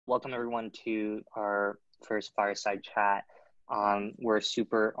welcome everyone to our first Fireside chat. We're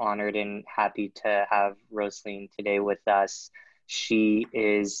super honored and happy to have Rosaline today with us. She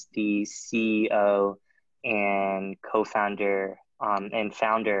is the CEO and co-founder and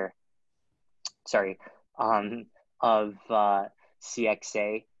founder, sorry, of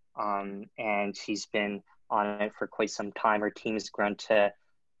CXA, and she's been on it for quite some time. Her team has grown to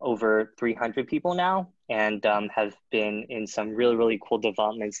over 300 people now, and have been in some really, really cool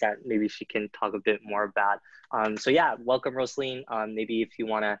developments that maybe she can talk a bit more about. So yeah, welcome, Rosaline. Maybe if you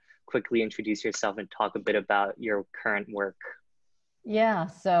want to quickly introduce yourself and talk a bit about your current work. Yeah,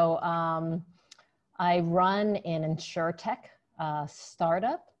 so I run an insurtech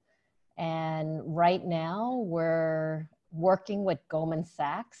startup, and right now we're working with Goldman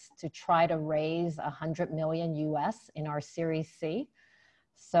Sachs to try to raise 100 million US in our Series C.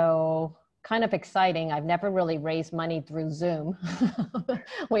 So kind of exciting. I've never really raised money through Zoom.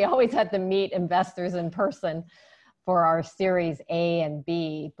 We always had to meet investors in person for our Series A and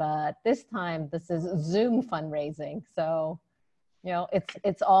B, but this time this is Zoom fundraising. So, you know,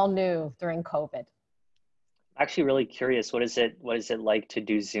 it's all new during COVID. Actually, really curious. What is it like to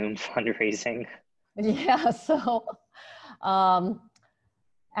do Zoom fundraising? Yeah, so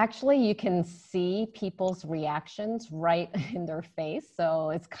actually you can see people's reactions right in their face. So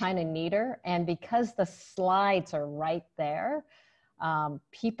it's kind of neater. And because the slides are right there,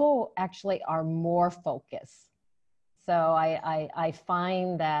 people actually are more focused. So I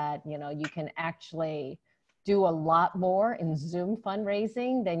find that, you know, you can actually do a lot more in Zoom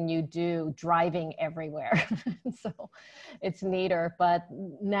fundraising than you do driving everywhere. So it's neater, but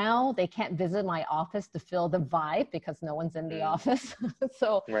now they can't visit my office to feel the vibe because no one's in the office.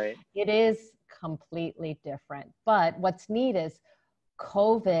 So Right. It is completely different. But what's neat is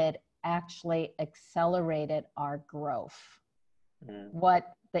COVID actually accelerated our growth.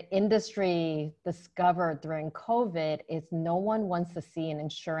 What the industry discovered during COVID is no one wants to see an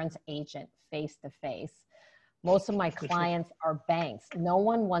insurance agent face to face. Most of my clients are banks. No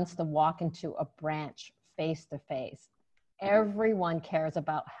one wants to walk into a branch face to face. Everyone cares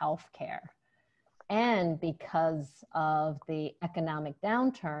about healthcare. And because of the economic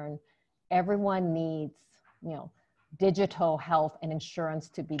downturn, everyone needs, you know, digital health and insurance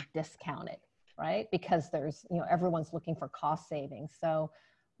to be discounted, right? Because there's, you know, everyone's looking for cost savings. So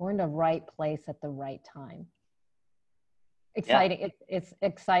we're in the right place at the right time. Exciting. Yeah. It's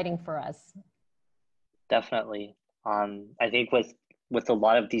exciting for us. Definitely. I think with a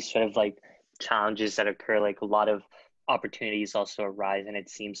lot of these sort of like challenges that occur, like a lot of opportunities also arise, and it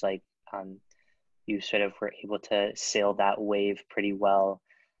seems like you sort of were able to sail that wave pretty well.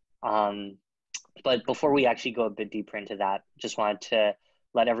 But before we actually go a bit deeper into that, just wanted to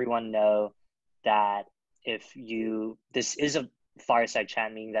let everyone know that this is a fireside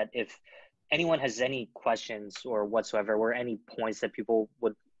chat, meaning that if anyone has any questions or whatsoever, or any points that people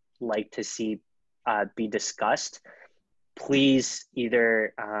would like to see be discussed, please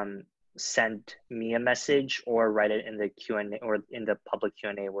either send me a message or write it in the Q&A or in the public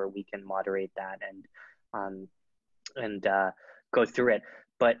Q&A where we can moderate that and go through it.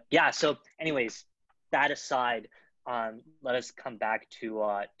 But yeah, so anyways, that aside, let us come back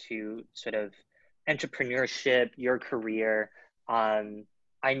to sort of entrepreneurship, your career.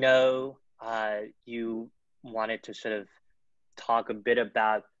 I know you wanted to sort of talk a bit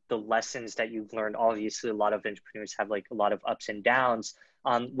about the lessons that you've learned. Obviously, a lot of entrepreneurs have like a lot of ups and downs.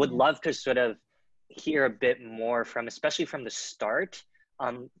 Would love to sort of hear a bit more especially from the start,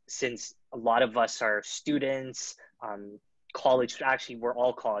 since a lot of us are students, college, actually we're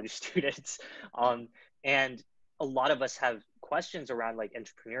all college students. And a lot of us have questions around like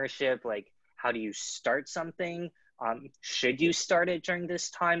entrepreneurship, like how do you start something? Should you start it during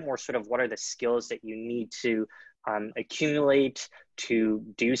this time, or sort of what are the skills that you need to accumulate to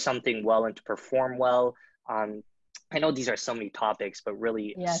do something well and to perform well? I know these are so many topics, but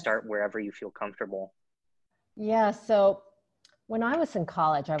really start wherever you feel comfortable. Yeah, so when I was in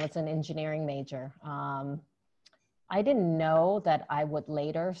college, I was an engineering major. I didn't know that I would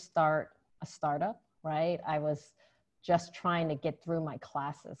later start a startup, right? I was just trying to get through my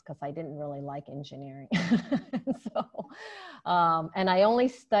classes because I didn't really like engineering. And I only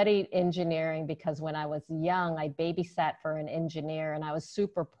studied engineering because when I was young, I babysat for an engineer and I was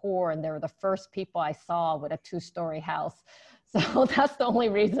super poor, and they were the first people I saw with a 2-story house. So that's the only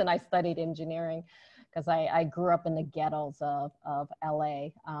reason I studied engineering, because I grew up in the ghettos of LA.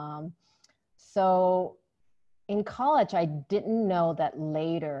 So in college, I didn't know that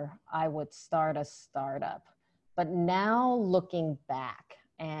later I would start a startup. But now looking back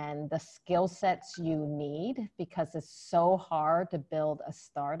and the skill sets you need, because it's so hard to build a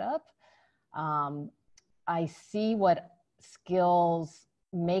startup. I see what skills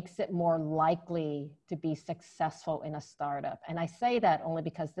makes it more likely to be successful in a startup. And I say that only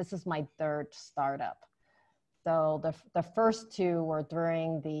because this is my third startup. So the first two were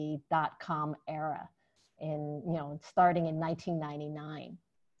during the .com era starting in 1999.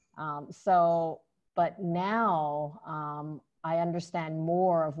 But now I understand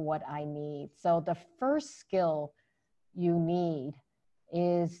more of what I need. So the first skill you need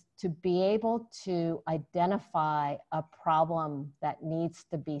is to be able to identify a problem that needs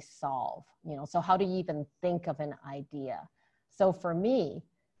to be solved. So how do you even think of an idea? So for me,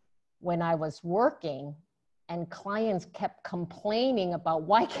 when I was working and clients kept complaining about,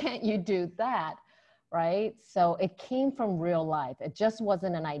 why can't you do that? Right? So it came from real life. It just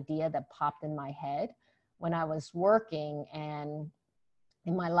wasn't an idea that popped in my head when I was working and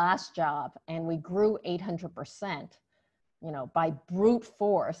in my last job, and we grew 800%. By brute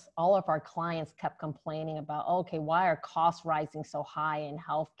force. All of our clients kept complaining about, okay, why are costs rising so high in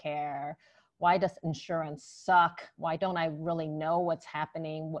healthcare? Why does insurance suck? Why don't I really know what's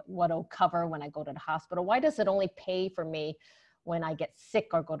happening? What it'll cover when I go to the hospital? Why does it only pay for me when I get sick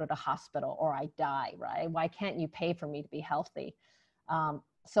or go to the hospital or I die, right? Why can't you pay for me to be healthy?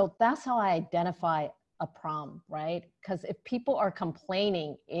 So that's how I identify a problem, right? Because if people are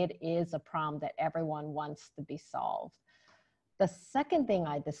complaining, it is a problem that everyone wants to be solved. The second thing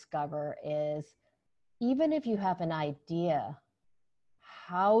I discover is, even if you have an idea,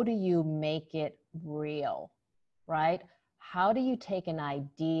 how do you make it real, right? How do you take an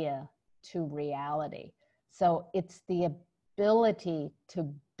idea to reality? So it's the ability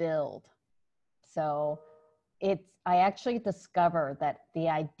to build. So I actually discovered that the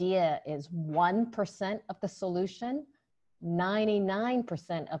idea is 1% of the solution,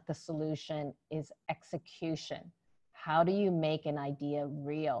 99% of the solution is execution. How do you make an idea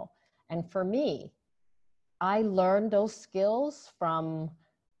real? And for me, I learned those skills from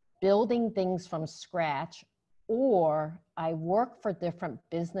building things from scratch, or I worked for different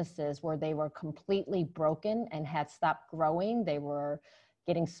businesses where they were completely broken and had stopped growing. They were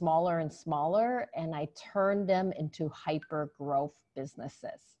getting smaller and smaller, and I turned them into hyper growth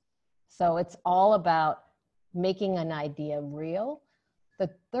businesses. So it's all about making an idea real.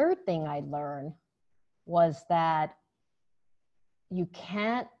 The third thing I learned was that you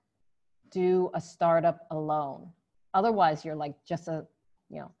can't do a startup alone. Otherwise, you're like just a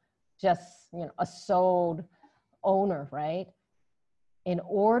sole owner, right? In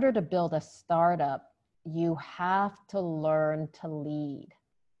order to build a startup, you have to learn to lead.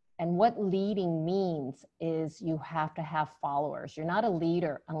 And what leading means is you have to have followers. You're not a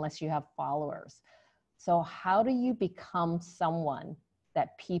leader unless you have followers. So how do you become someone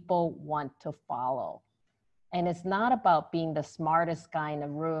that people want to follow? And it's not about being the smartest guy in the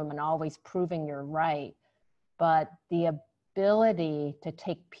room and always proving you're right, but the ability to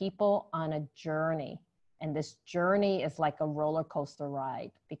take people on a journey. And this journey is like a roller coaster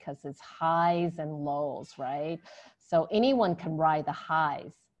ride because it's highs and lows, right? So anyone can ride the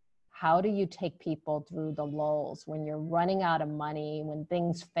highs. How do you take people through the lows when you're running out of money, when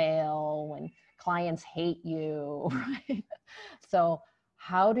things fail, when clients hate you, right? So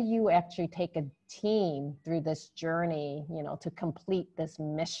how do you actually take a team through this journey, to complete this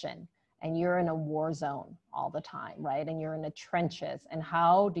mission? And you're in a war zone all the time, right? And you're in the trenches. And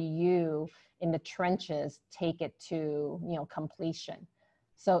how do you, in the trenches, take it to, completion?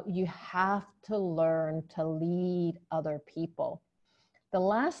 So you have to learn to lead other people. The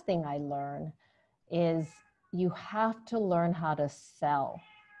last thing I learned is you have to learn how to sell,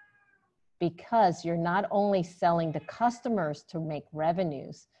 because you're not only selling to customers to make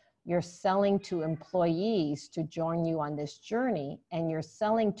revenues, you're selling to employees to join you on this journey, and you're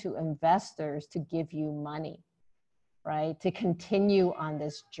selling to investors to give you money, right? To continue on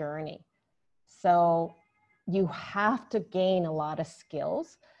this journey. So you have to gain a lot of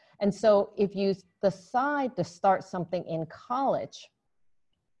skills. And so if you decide to start something in college,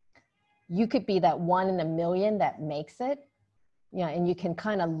 you could be that 1 in a million that makes it, and you can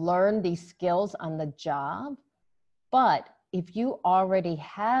kind of learn these skills on the job. But if you already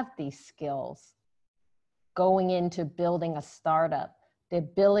have these skills going into building a startup, the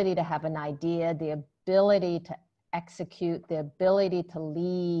ability to have an idea, the ability to execute, the ability to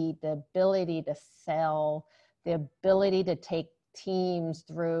lead, the ability to sell, the ability to take teams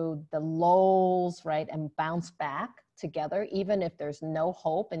through the lows, right, and bounce back together, even if there's no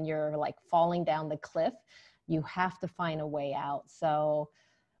hope and you're like falling down the cliff, you have to find a way out. So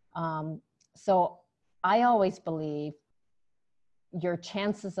I always believe your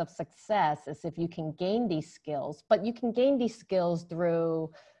chances of success is if you can gain these skills, but you can gain these skills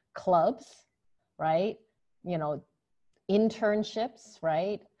through clubs, right? You know, internships,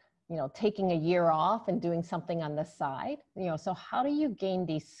 right? You know, taking a year off and doing something on the side, you know, so how do you gain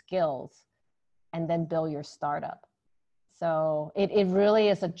these skills and then build your startup? So it really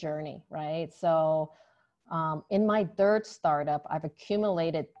is a journey, right? So in my third startup, I've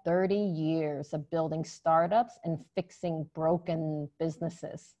accumulated 30 years of building startups and fixing broken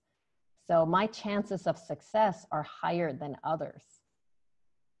businesses. So my chances of success are higher than others.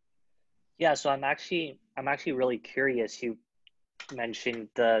 Yeah, so I'm actually really curious. You mentioned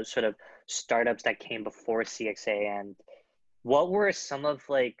the sort of startups that came before CXA, and what were some of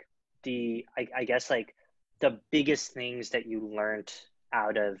like I guess like the biggest things that you learned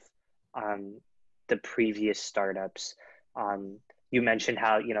out of um, the previous startups? Um, you mentioned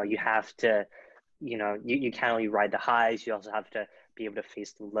how, you have to, you can't only ride the highs, you also have to be able to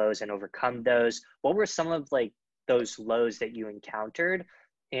face the lows and overcome those. What were some of like those lows that you encountered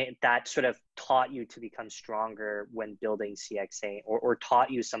that sort of taught you to become stronger when building CXA, or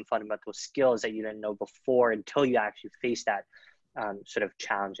taught you some fundamental skills that you didn't know before until you actually faced that sort of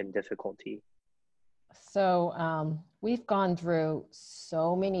challenge and difficulty? So we've gone through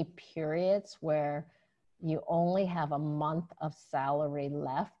so many periods where you only have a month of salary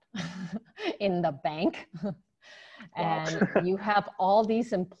left in the bank. Wow. And you have all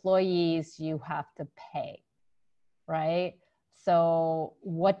these employees you have to pay, right? So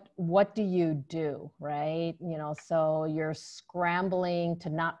what do you do, right? You know, so you're scrambling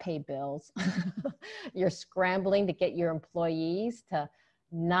to not pay bills. You're scrambling to get your employees to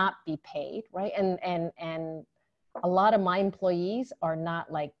not be paid, right? And a lot of my employees are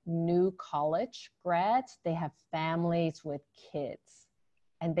not like new college grads. They have families with kids,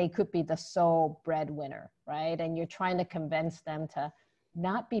 and they could be the sole breadwinner, right? And you're trying to convince them to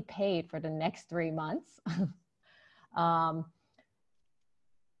not be paid for the next 3 months. um,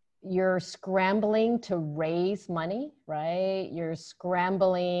 you're scrambling to raise money, right? You're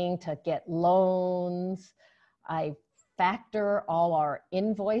scrambling to get loans. I factor all our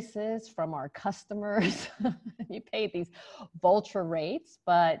invoices from our customers. You pay these vulture rates,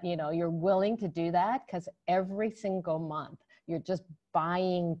 but you know, you're willing to do that because every single month you're just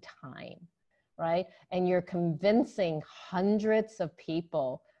buying time, right? And you're convincing hundreds of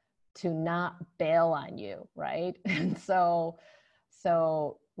people to not bail on you, right? And so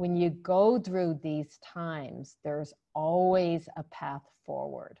when you go through these times, there's always a path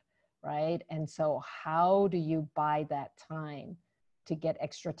forward, right? And so how do you buy that time to get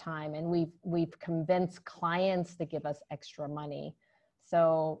extra time? And we've convinced clients to give us extra money.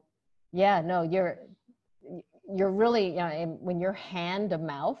 So yeah, no, you're really, you know, when you're hand to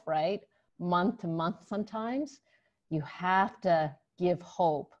mouth, right? Month to month sometimes, you have to give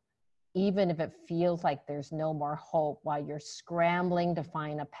hope even if it feels like there's no more hope, while you're scrambling to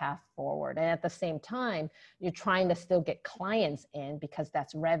find a path forward. And at the same time, you're trying to still get clients in because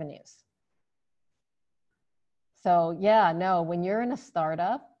that's revenues. So yeah, no, when you're in a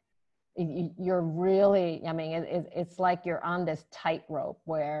startup, you're really, I mean, it's like you're on this tightrope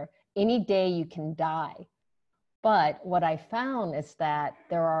where any day you can die. But what I found is that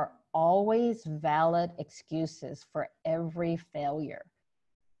there are always valid excuses for every failure.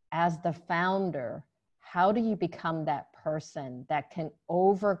 As the founder, how do you become that person that can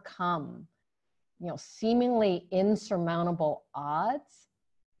overcome, you know, seemingly insurmountable odds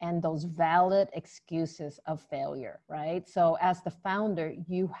and those valid excuses of failure, right? So as the founder,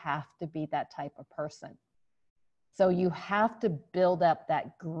 you have to be that type of person. So you have to build up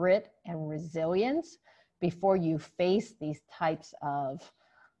that grit and resilience before you face these types of,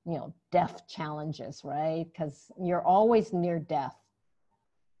 you know, death challenges, right? Because you're always near death.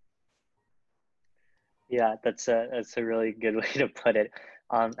 Yeah, that's a really good way to put it.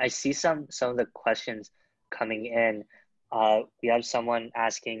 I see some of the questions coming in. We have someone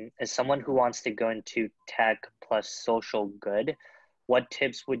asking, as someone who wants to go into tech plus social good, what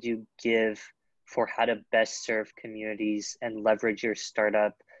tips would you give for how to best serve communities and leverage your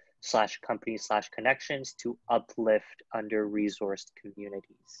startup slash company slash connections to uplift under-resourced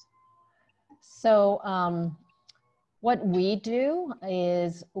communities? So what we do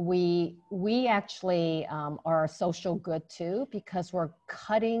is we actually are a social good too, because we're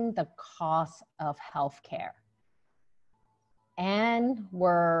cutting the cost of healthcare, and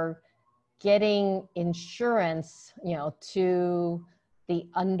we're getting insurance, you know, to the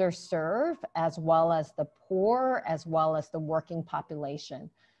underserved as well as the poor as well as the working population.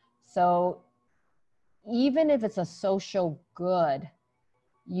 So even if it's a social good,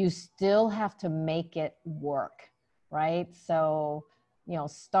 you still have to make it work. right? So, you know,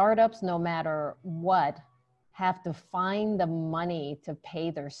 startups, no matter what, have to find the money to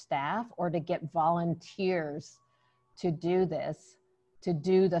pay their staff or to get volunteers to do this, to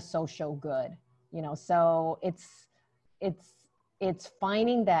do the social good, you know. So it's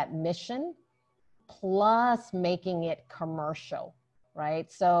finding that mission plus making it commercial,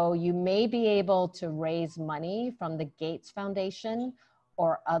 right? So you may be able to raise money from the Gates Foundation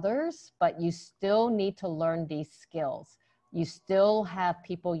or others, but you still need to learn these skills. You still have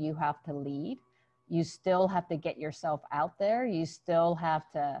people you have to lead. You still have to get yourself out there. You still have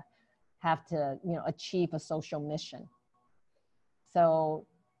to you know, achieve a social mission. So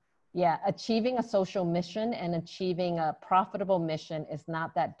yeah, achieving a social mission and achieving a profitable mission is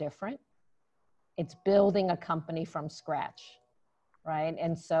not that different. It's building a company from scratch, right?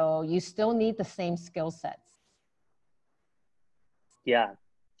 And so you still need the same skill sets. Yeah,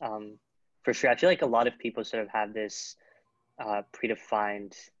 for sure. I feel like a lot of people sort of have this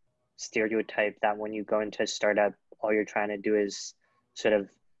predefined stereotype that when you go into a startup, all you're trying to do is sort of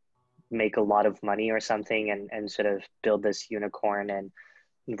make a lot of money or something, and sort of build this unicorn and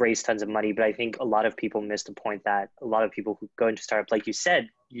raise tons of money. But I think a lot of people miss the point that a lot of people who go into startup, like you said,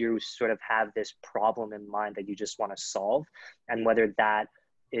 you sort of have this problem in mind that you just want to solve. And whether that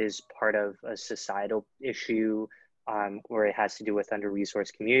is part of a societal issue, or it has to do with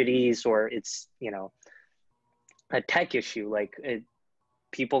under-resourced communities, or it's, you know, a tech issue, like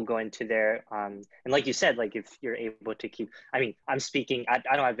people go into there, and like you said, like if you're able to keep, I mean, I'm speaking, I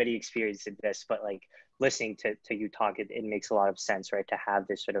don't have any experience in this, but like listening to you talk, it makes a lot of sense, right? To have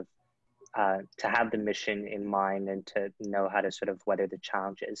this sort of, to have the mission in mind and to know how to sort of weather the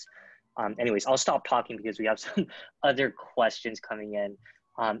challenges. Anyways, I'll stop talking because we have some other questions coming in.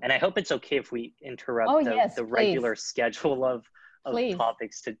 And I hope it's okay if we interrupt Yes, the please. regular schedule of Please.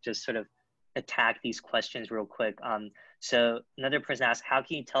 topics to just sort of attack these questions real quick. So another person asked, how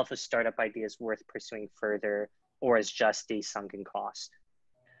can you tell if a startup idea is worth pursuing further or is just a sunken cost?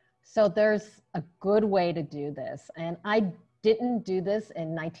 So there's a good way to do this. And I didn't do this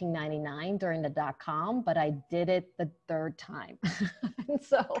in 1999 during the dot-com, but I did it the third time.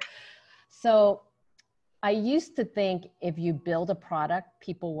 So I used to think if you build a product,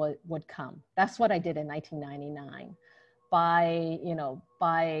 people would come. That's what I did in 1999.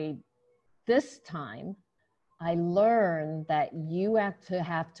 By this time, I learned that you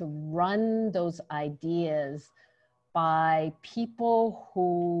have to run those ideas by people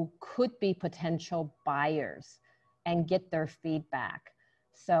who could be potential buyers and get their feedback.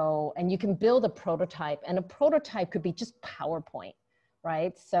 So, and you can build a prototype, and a prototype could be just PowerPoint,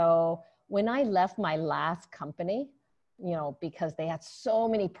 right? So when I left my last company, you know, because they had so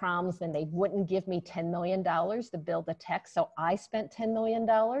many problems and they wouldn't give me $10 million to build the tech. So I spent $10 million.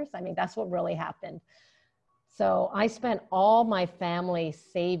 I mean, that's what really happened. So I spent all my family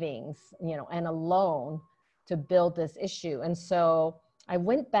savings, you know, and a loan to build this issue. And so I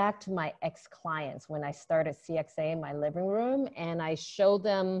went back to my ex-clients when I started CXA in my living room, and I showed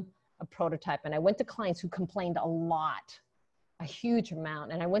them a prototype. And I went to clients who complained a lot, a huge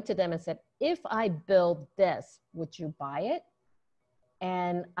amount. And I went to them and said, if I build this, would you buy it?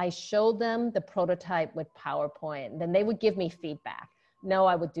 And I showed them the prototype with PowerPoint. And then they would give me feedback. No,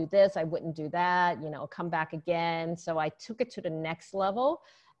 I would do this. I wouldn't do that, you know, come back again. So I took it to the next level.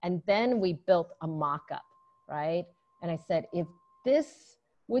 And then we built a mock-up, right? And I said, if this,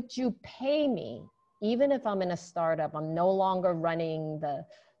 would you pay me? Even if I'm in a startup, I'm no longer running the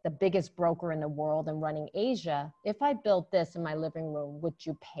biggest broker in the world and running Asia. If I built this in my living room, would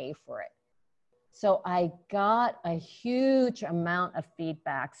you pay for it? So I got a huge amount of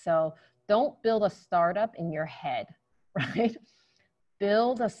feedback. So don't build a startup in your head, right?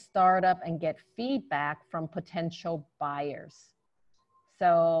 Build a startup and get feedback from potential buyers.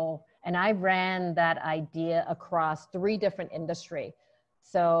 So, and I ran that idea across 3 different industries.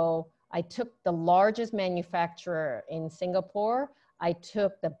 So I took the largest manufacturer in Singapore, I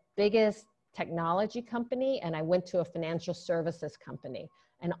took the biggest technology company, and I went to a financial services company.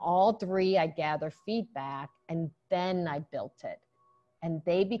 And all 3, I gathered feedback, and then I built it. And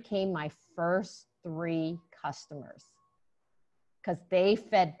they became my first 3 customers because they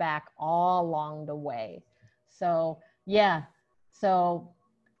fed back all along the way. So yeah, so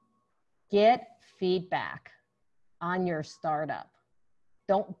get feedback on your startup.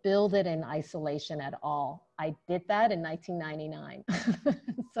 Don't build it in isolation at all. I did that in 1999.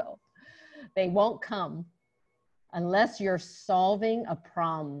 So they won't come unless you're solving a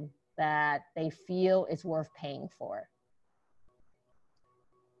problem that they feel is worth paying for.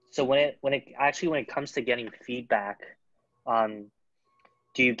 So when it comes to getting feedback,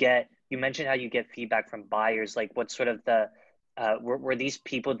 do you get you mentioned how you get feedback from buyers. Like what sort of were these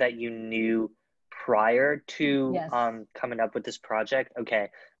people that you knew prior to Yes. coming up with this project? Okay.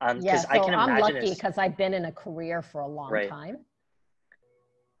 Yeah. Because I So can I'm imagine lucky this, because I've been in a career for a long right, time.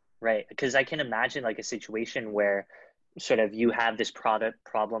 right. Because I can imagine like a situation where sort of you have this product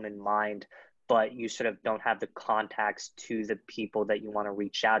problem in mind, but you sort of don't have the contacts to the people that you want to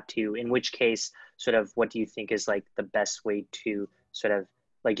reach out to, in which case, sort of what do you think is like the best way to sort of,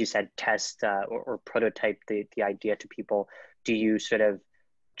 like you said, test or prototype the idea to people? Do you sort of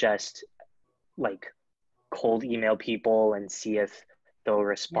just like cold email people and see if they'll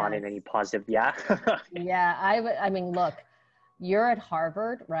respond Yes. in any positive? Yeah. Yeah. I mean, look, you're at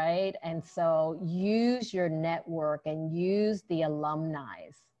Harvard, right? And so use your network and use the alumni,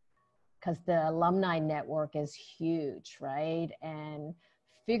 because the alumni network is huge, right? And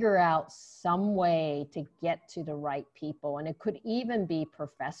figure out some way to get to the right people. And it could even be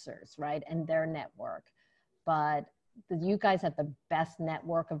professors, right? And their network. But you guys have the best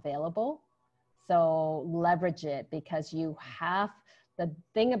network available. So leverage it, because the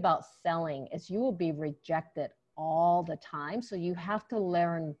thing about selling is you will be rejected all the time. So you have to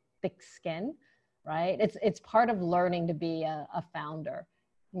learn thick skin, right? It's part of learning to be a founder.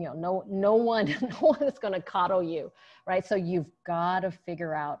 You know, no one is going to coddle you, right? So you've got to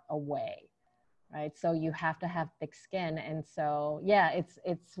figure out a way, right? So you have to have thick skin. And so, yeah,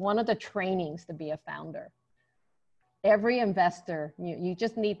 it's one of the trainings to be a founder. Every investor, you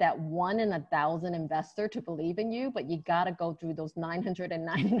just need that 1 in 1,000 investor to believe in you, but you got to go through those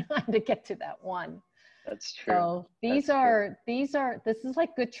 999 to get to that one. That's true. So That's true. this is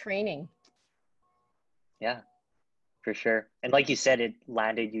like good training. Yeah, for sure. And like you said, it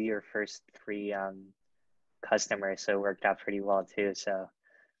landed you your first three customers, so it worked out pretty well too. So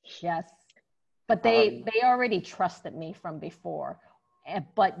Yes. But um they already trusted me from before.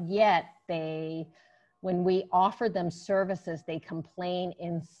 But yet when we offered them services, they complain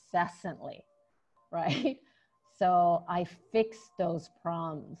incessantly, right? So I fixed those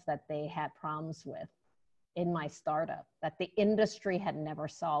problems that they had problems with in my startup that the industry had never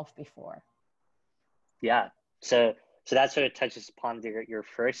solved before. yeah. So that sort of touches upon your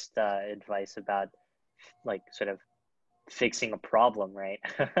first advice about like sort of fixing a problem, right?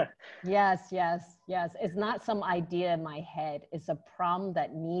 Yes, yes, yes. It's not some idea in my head. It's a problem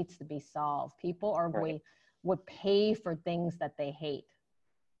that needs to be solved. People Right, would pay for things that they hate.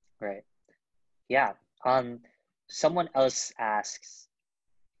 right. Yeah. Um, Someone else asks,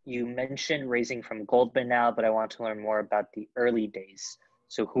 you mentioned raising from Goldman now, but I want to learn more about the early days.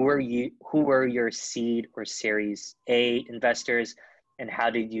 So who were your seed or series A investors, and how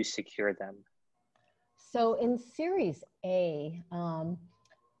did you secure them? So in Series A,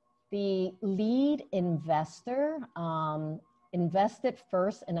 the lead investor invested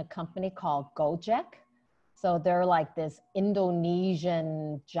first in a company called Gojek. So they're like this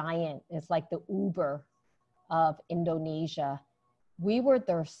Indonesian giant. It's like the Uber of Indonesia. We were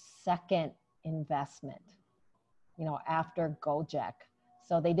their second investment, after Gojek.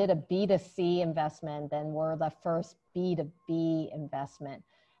 So they did a B2C investment, then we're the first B2B investment.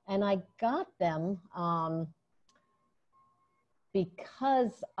 And I got them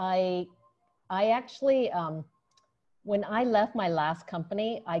because I actually, when I left my last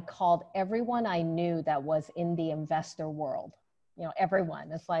company, I called everyone I knew that was in the investor world.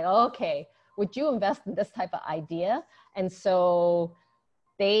 Everyone. It's like, okay, would you invest in this type of idea? And so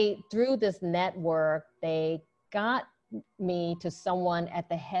through this network, they got me to someone at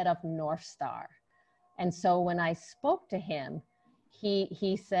the head of North Star. And so when I spoke to him,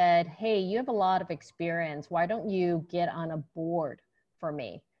 he said, hey, you have a lot of experience. Why don't you get on a board for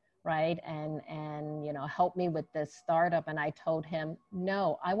me? Right. And help me with this startup. And I told him,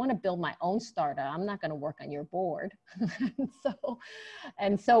 no, I want to build my own startup. I'm not going to work on your board.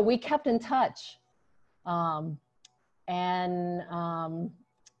 and so we kept in touch.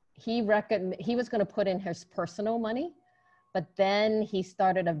 He was going to put in his personal money, but then he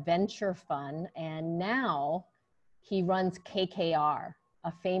started a venture fund, and now he runs KKR,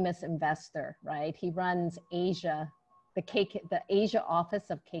 a famous investor, right? He runs Asia, the Asia office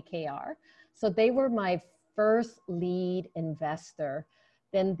of KKR. So they were my first lead investor.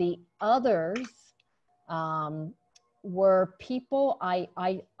 Then the others were people I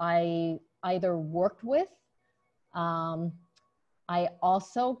either worked with. I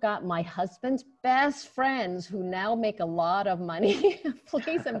also got my husband's best friends who now make a lot of money.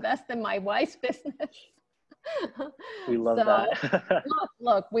 Please invest in my wife's business. We love So that.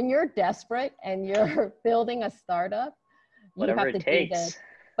 look, when you're desperate and you're building a startup, you Whatever have it to do this. takes.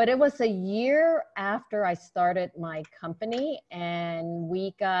 But it was a year after I started my company, and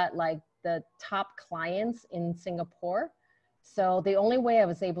we got like the top clients in Singapore. So the only way I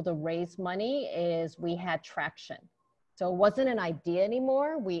was able to raise money is we had traction. So it wasn't an idea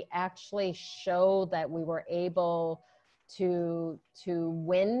anymore. We actually showed that we were able to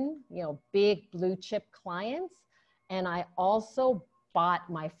win, you know, big blue chip clients. And I also bought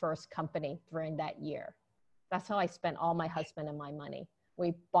my first company during that year. That's how I spent all my husband and my money.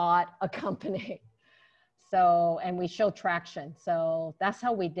 We bought a company. So, and we showed traction. So that's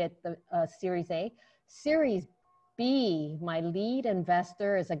how we did the Series A. Series B, my lead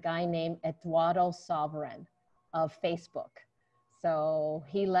investor is a guy named Eduardo Sovereign of Facebook. So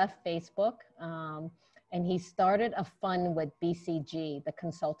he left Facebook and he started a fund with BCG, the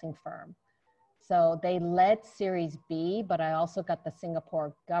consulting firm. So they led Series B, but I also got the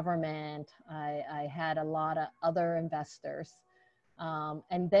Singapore government. I had a lot of other investors.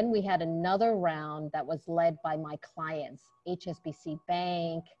 And then we had another round that was led by my clients, HSBC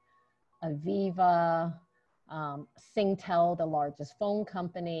Bank, Aviva, Singtel, the largest phone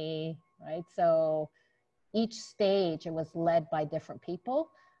company, right? So each stage, it was led by different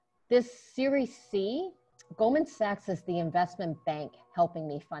people. This Series C, Goldman Sachs is the investment bank helping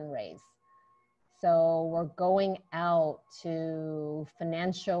me fundraise. So we're going out to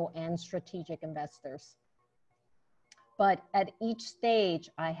financial and strategic investors. But at each stage,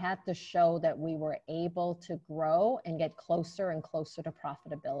 I had to show that we were able to grow and get closer and closer to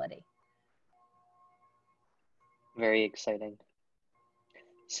profitability. Very exciting.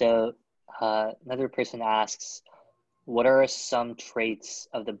 So another person asks, what are some traits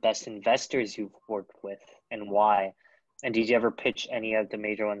of the best investors you've worked with and why? And did you ever pitch any of the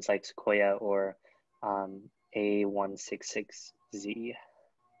major ones like Sequoia or A166Z?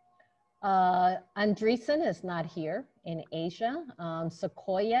 Andreessen is not here in Asia.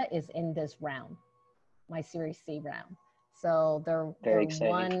 Sequoia is in this round, my Series C round. So they're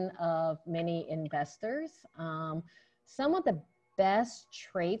one of many investors. Some of the best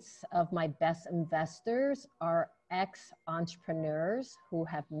traits of my best investors are ex-entrepreneurs who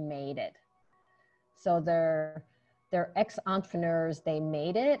have made it. So they're ex-entrepreneurs, they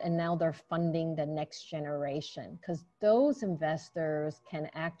made it, and now they're funding the next generation, because those investors can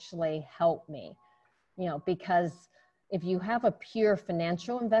actually help me, you know, because if you have a pure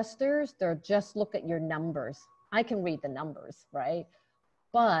financial investors, they'll just look at your numbers. I can read the numbers, right?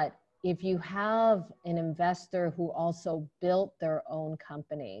 But if you have an investor who also built their own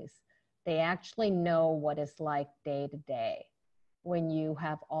companies, they actually know what it's like day to day when you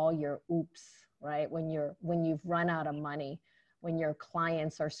have all your oops, right? When you've run out of money, when your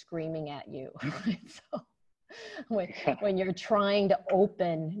clients are screaming at you, right? So when you're trying to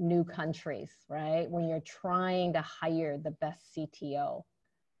open new countries, right? When you're trying to hire the best CTO.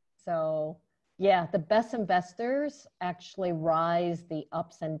 So yeah, the best investors actually rise the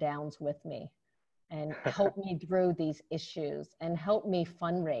ups and downs with me and help me through these issues and help me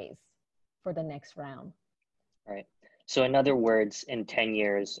fundraise for the next round. Right. So in other words, in 10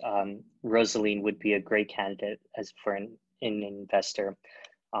 years, Rosaline would be a great candidate as for an investor.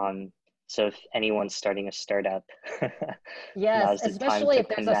 So if anyone's starting a startup, yes, especially if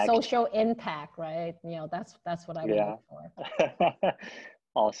there's connect. A social impact, right? You know, that's what I would look for.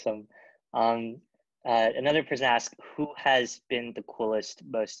 Awesome. Another person asked, who has been the coolest,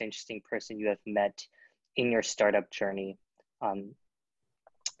 most interesting person you have met in your startup journey?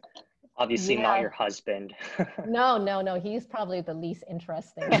 Obviously not your husband. No, he's probably the least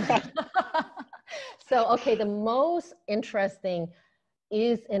interesting. So, okay, the most interesting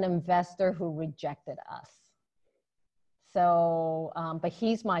is an investor who rejected us. So, but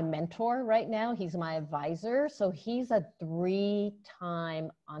he's my mentor right now. He's my advisor. So he's a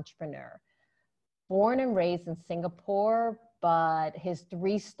 3-time entrepreneur, born and raised in Singapore, but his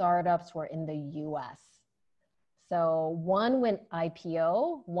 3 startups were in the US. So one went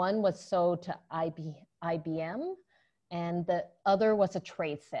IPO, one was sold to IBM, and the other was a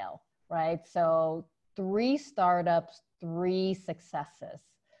trade sale, right? So 3 startups, 3 successes.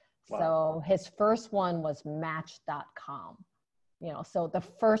 Wow. So his first one was Match.com, you know, so the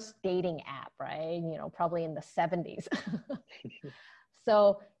first dating app, right? You know, probably in the 70s.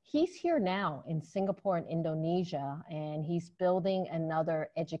 So he's here now in Singapore and Indonesia, and he's building another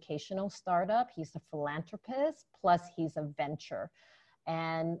educational startup. He's a philanthropist, plus he's a venture.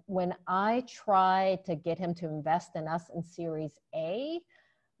 And when I tried to get him to invest in us in Series A,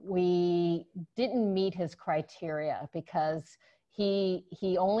 we didn't meet his criteria because he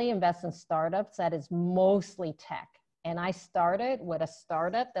only invests in startups that is mostly tech. And I started with a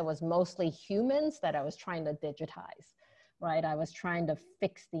startup that was mostly humans that I was trying to digitize. right? I was trying to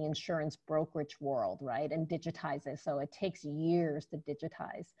fix the insurance brokerage world, right? And digitize it. So it takes years to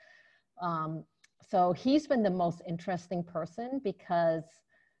digitize. So he's been the most interesting person because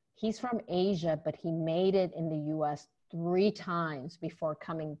he's from Asia, but he made it in the US 3 times before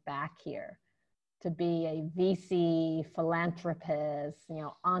coming back here to be a VC, philanthropist,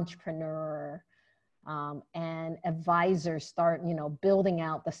 entrepreneur, and advisor, building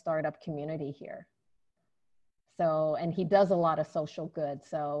out the startup community here. So, and he does a lot of social good.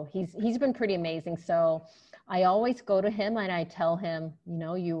 So he's been pretty amazing. So I always go to him and I tell him,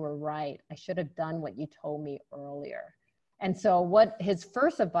 you were right. I should have done what you told me earlier. And so what his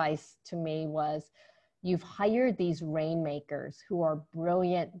first advice to me was, you've hired these rainmakers who are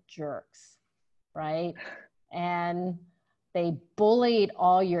brilliant jerks, right? And they bullied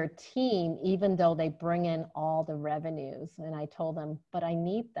all your team, even though they bring in all the revenues. And I told them, but I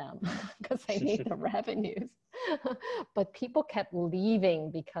need them because I need the revenues. But people kept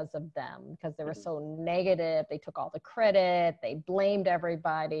leaving because of them, because they were so negative. They took all the credit. They blamed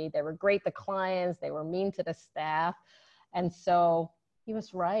everybody. They were great to clients. They were mean to the staff. And so he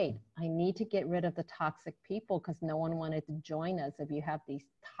was right. I need to get rid of the toxic people because no one wanted to join us if you have these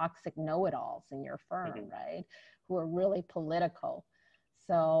toxic know-it-alls in your firm, right? Who are really political.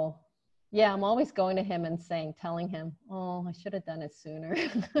 So yeah, I'm always going to him and telling him, oh, I should have done it sooner.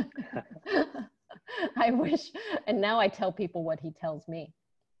 I wish. And now I tell people what he tells me.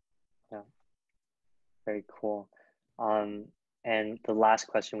 Yeah, very cool. And the last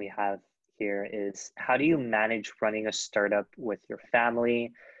question we have here is, how do you manage running a startup with your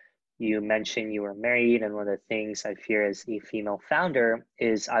family? You mentioned you were married, and one of the things I fear as a female founder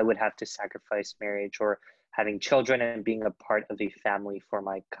is I would have to sacrifice marriage or having children and being a part of a family for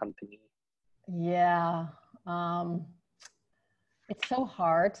my company. Yeah. It's so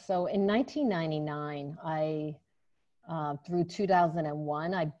hard. So in 1999, through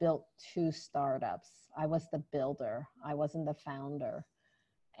 2001, I built 2 startups. I was the builder. I wasn't the founder.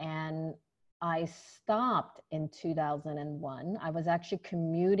 And I stopped in 2001. I was actually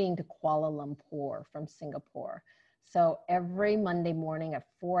commuting to Kuala Lumpur from Singapore. So every Monday morning at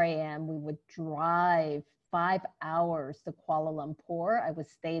 4 a.m., we would drive 5 hours to Kuala Lumpur. I would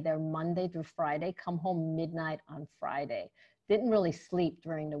stay there Monday through Friday, come home midnight on Friday. Didn't really sleep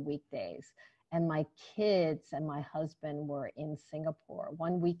during the weekdays. And my kids and my husband were in Singapore.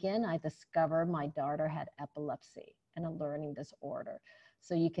 One weekend, I discovered my daughter had epilepsy and a learning disorder.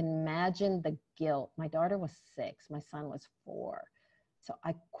 So you can imagine the guilt. My daughter was 6, my son was 4. So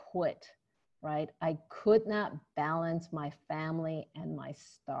I quit, right? I could not balance my family and my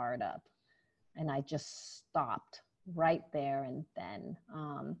startup. And I just stopped right there and then.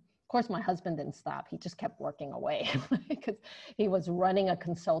 Of course, my husband didn't stop. He just kept working away because he was running a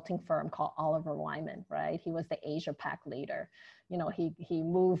consulting firm called Oliver Wyman, right? He was the Asia Pac leader. He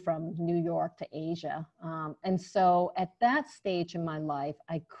moved from New York to Asia. And so at that stage in my life,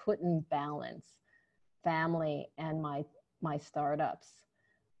 I couldn't balance family and my startups.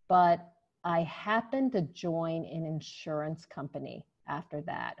 But I happened to join an insurance company after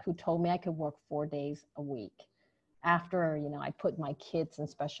that who told me I could work 4 days a week. After, I put my kids in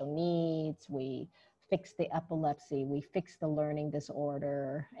special needs, we fixed the epilepsy, we fixed the learning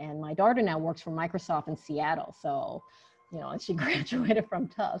disorder, and my daughter now works for Microsoft in Seattle. So, and she graduated from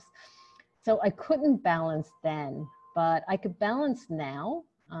Tufts. So I couldn't balance then, but I could balance now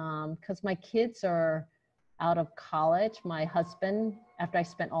because my kids are out of college. My husband, after I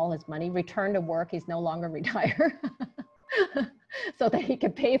spent all his money, returned to work. He's no longer retired so that he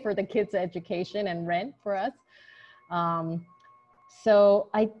could pay for the kids' education and rent for us. So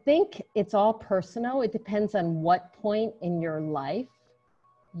I think it's all personal. It depends on what point in your life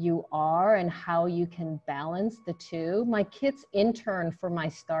you are and how you can balance the two. My kids interned for my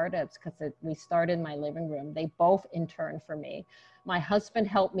startups because we started in my living room. They both interned for me. My husband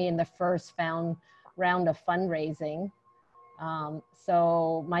helped me in the first round of fundraising.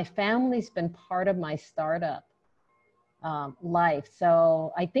 So my family's been part of my startup life.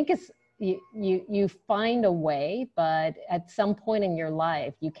 So I think it's, you find a way, but at some point in your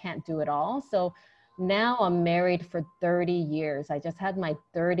life, you can't do it all. So now I'm married for 30 years. I just had my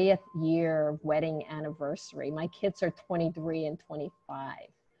 30th year wedding anniversary. My kids are 23 and 25,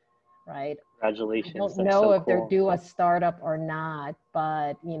 right? Congratulations. I don't know if they're due a startup or not,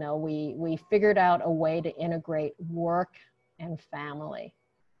 but we figured out a way to integrate work and family.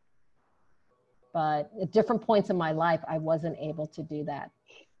 But at different points in my life, I wasn't able to do that.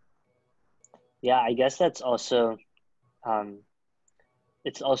 Yeah, I guess that's also,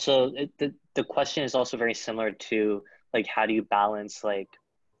 it's also, the question is also very similar to, like, how do you balance, like,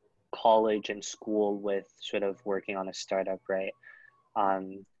 college and school with sort of working on a startup, right?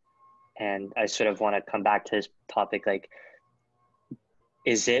 And I sort of want to come back to this topic, like,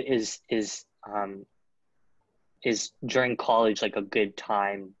 is during college like a good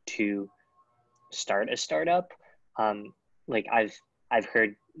time to start a startup? Like I've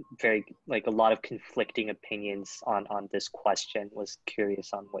heard very like a lot of conflicting opinions on this question. Was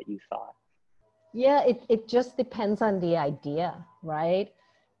curious on what you thought. Yeah, it just depends on the idea, right?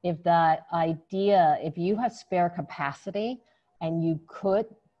 If that idea, if you have spare capacity and you could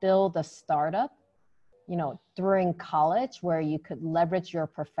build a startup, you know, during college where you could leverage your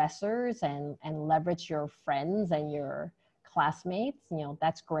professors and leverage your friends and your classmates, you know,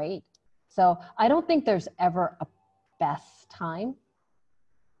 that's great. So I don't think there's ever a best time,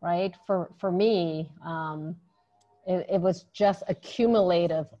 right? For me, it was just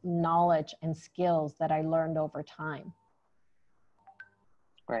accumulative knowledge and skills that I learned over time.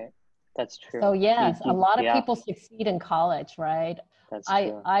 Right. That's true. So yes, a lot of yeah, people succeed in college, right? that's I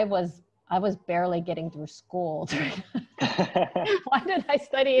true. I was I was barely getting through school. Why did I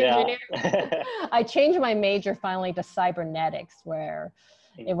study Yeah. engineering? I changed my major finally to cybernetics, where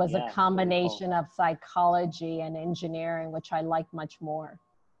it was a Yeah, very cool. combination of psychology and engineering, which I like much more.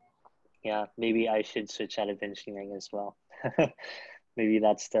 Yeah, maybe I should switch out of engineering as well. Maybe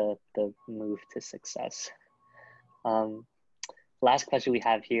that's the move to success. Um, Last question we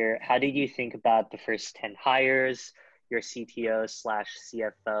have here. How did you think about the first 10 hires, your CTO slash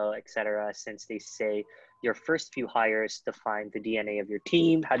CFO, et cetera, since they say your first few hires define the DNA of your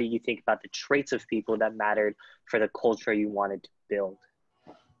team? How did you think about the traits of people that mattered for the culture you wanted to build?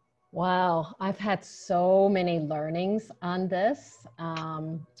 Wow, I've had so many learnings on this.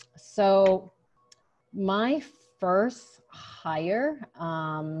 So my first hire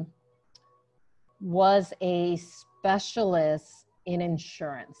was a specialist in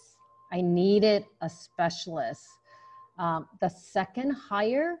insurance. I needed a specialist. The second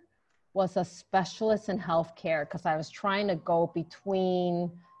hire was a specialist in healthcare because I was trying to go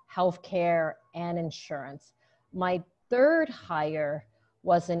between healthcare and insurance. My third hire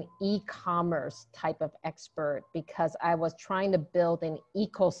was an e-commerce type of expert because I was trying to build an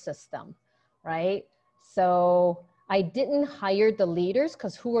ecosystem, right? So I didn't hire the leaders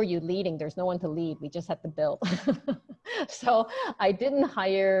because who are you leading? There's no one to lead. We just had to build. So I didn't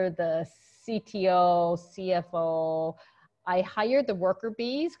hire the CTO, CFO. I hired the worker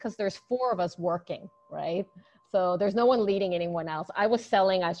bees because there's 4 of us working, right? So there's no one leading anyone else. I was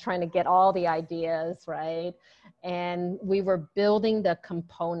selling, I was trying to get all the ideas, right? And we were building the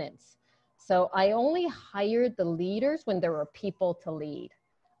components. So I only hired the leaders when there were people to lead.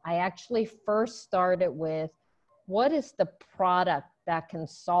 I actually first started with what is the product that can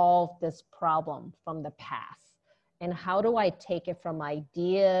solve this problem from the past? And how do I take it from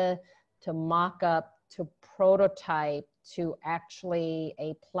idea to mock-up to prototype to actually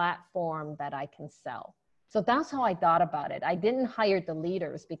a platform that I can sell? So that's how I thought about it. I didn't hire the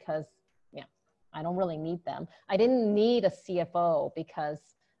leaders because, yeah, I don't really need them. I didn't need a CFO because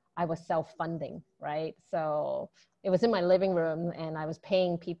I was self-funding, right? So it was in my living room and I was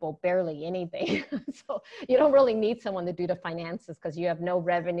paying people barely anything. So you don't really need someone to do the finances because you have no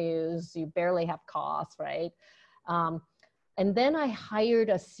revenues, you barely have costs, right? And then I hired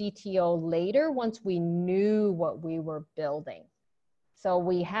a CTO later once we knew what we were building. So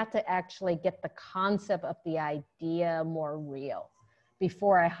we had to actually get the concept of the idea more real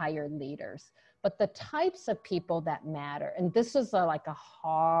before I hired leaders. But the types of people that matter, and this is like a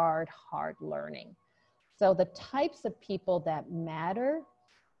hard learning. So the types of people that matter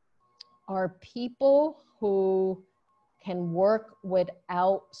are people who can work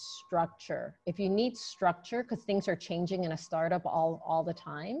without structure. If you need structure, because things are changing in a startup all the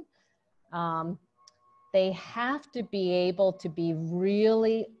time, they have to be able to be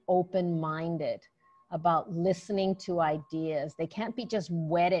really open-minded about listening to ideas. They can't be just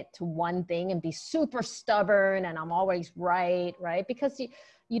wedded to one thing and be super stubborn and I'm always right? Because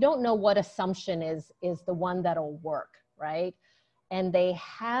you don't know what assumption is the one that'll work, right? And they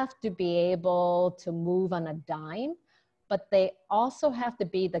have to be able to move on a dime, but they also have to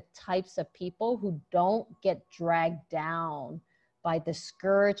be the types of people who don't get dragged down by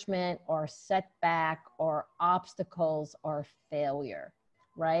discouragement or setback or obstacles or failure,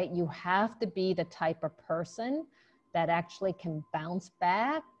 right? You have to be the type of person that actually can bounce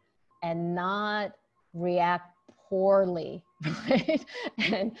back and not react poorly, right?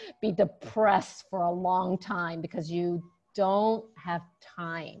 And be depressed for a long time because you don't have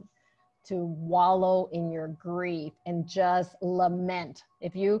time to wallow in your grief and just lament.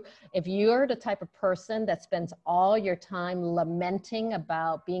 If you're the type of person that spends all your time lamenting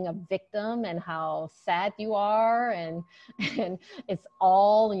about being a victim and how sad you are and it's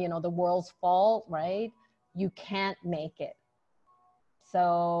all, you know, the world's fault, right? You can't make it.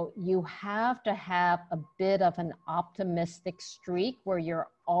 So you have to have a bit of an optimistic streak where you're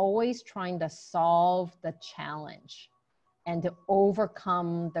always trying to solve the challenge and to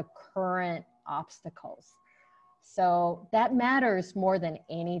overcome the current obstacles. So that matters more than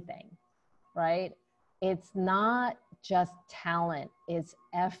anything, right? It's not just talent, it's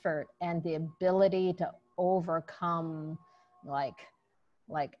effort and the ability to overcome like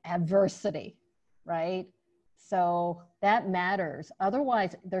adversity, right? So that matters.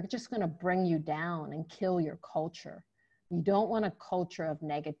 Otherwise, they're just going to bring you down and kill your culture. You don't want a culture of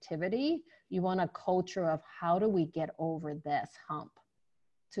negativity. You want a culture of how do we get over this hump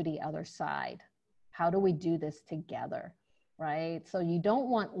to the other side? How do we do this together, right? So you don't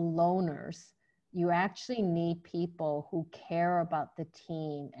want loners. You actually need people who care about the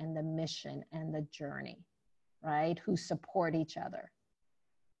team and the mission and the journey, right? Who support each other.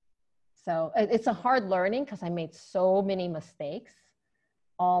 So it's a hard learning because I made so many mistakes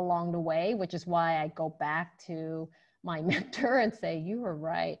all along the way, which is why I go back to my mentor and say, you were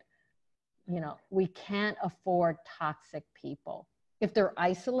right. You know, we can't afford toxic people. If they're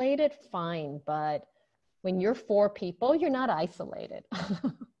isolated, fine. But when you're 4 people, you're not isolated,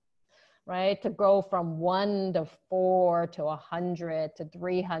 right? To go from 1 to 4 to 100 to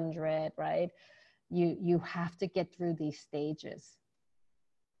 300, right? You have to get through these stages.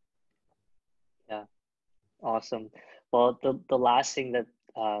 Yeah, awesome. Well, the last thing that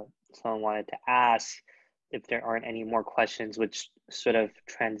someone wanted to ask, if there aren't any more questions, which sort of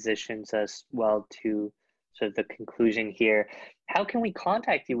transitions us well to sort of the conclusion here. How can we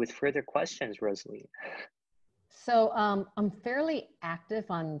contact you with further questions, Rosaline? So I'm fairly active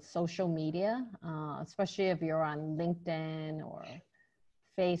on social media, especially if you're on LinkedIn or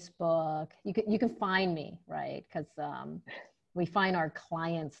Facebook. You can find me, right? Because we find our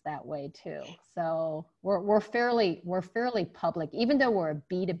clients that way too. So we're fairly public, even though we're a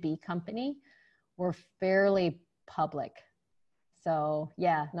B2B company. We're fairly public. So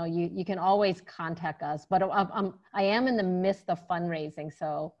yeah, no, you can always contact us, but I am in the midst of fundraising.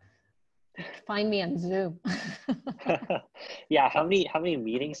 So find me on Zoom. Yeah. How many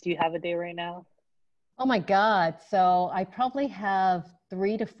meetings do you have a day right now? Oh my God. So I probably have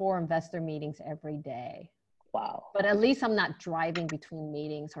 3 to 4 investor meetings every day. Wow. But at least I'm not driving between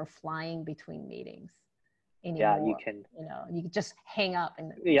meetings or flying between meetings Yeah, anymore. you can. You know, you can just hang up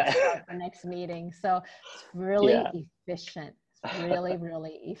and Yeah. start the next meeting. So it's really Yeah. efficient. It's really,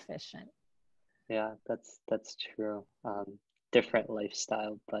 really efficient. Yeah, that's true. Different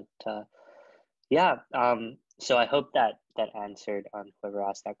lifestyle, but yeah. So I hope that answered whoever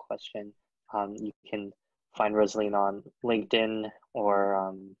asked that question. You can find Rosaline on LinkedIn or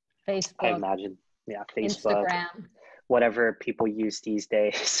I Facebook, imagine, yeah, Facebook, Instagram. whatever people use these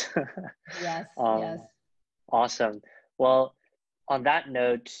days. Yes, um, yes. awesome. Well, on that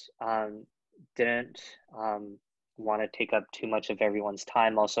note, didn't want to take up too much of everyone's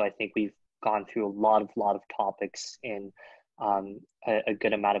time. Also, I think we've gone through a lot of topics in a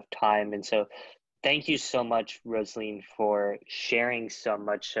good amount of time, and so thank you so much, Rosaline, for sharing so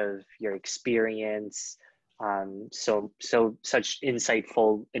much of your experience, such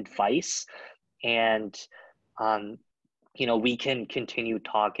insightful advice, and you know, we can continue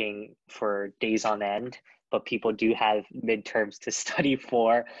talking for days on end, but people do have midterms to study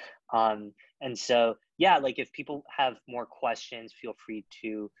for, and so yeah, like if people have more questions, feel free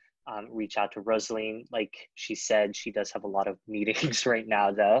to reach out to Rosaline. Like she said, she does have a lot of meetings right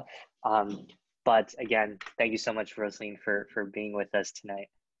now, though. But again, thank you so much, Rosaline, for being with us tonight.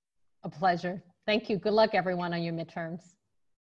 A pleasure. Thank you. Good luck, everyone, on your midterms.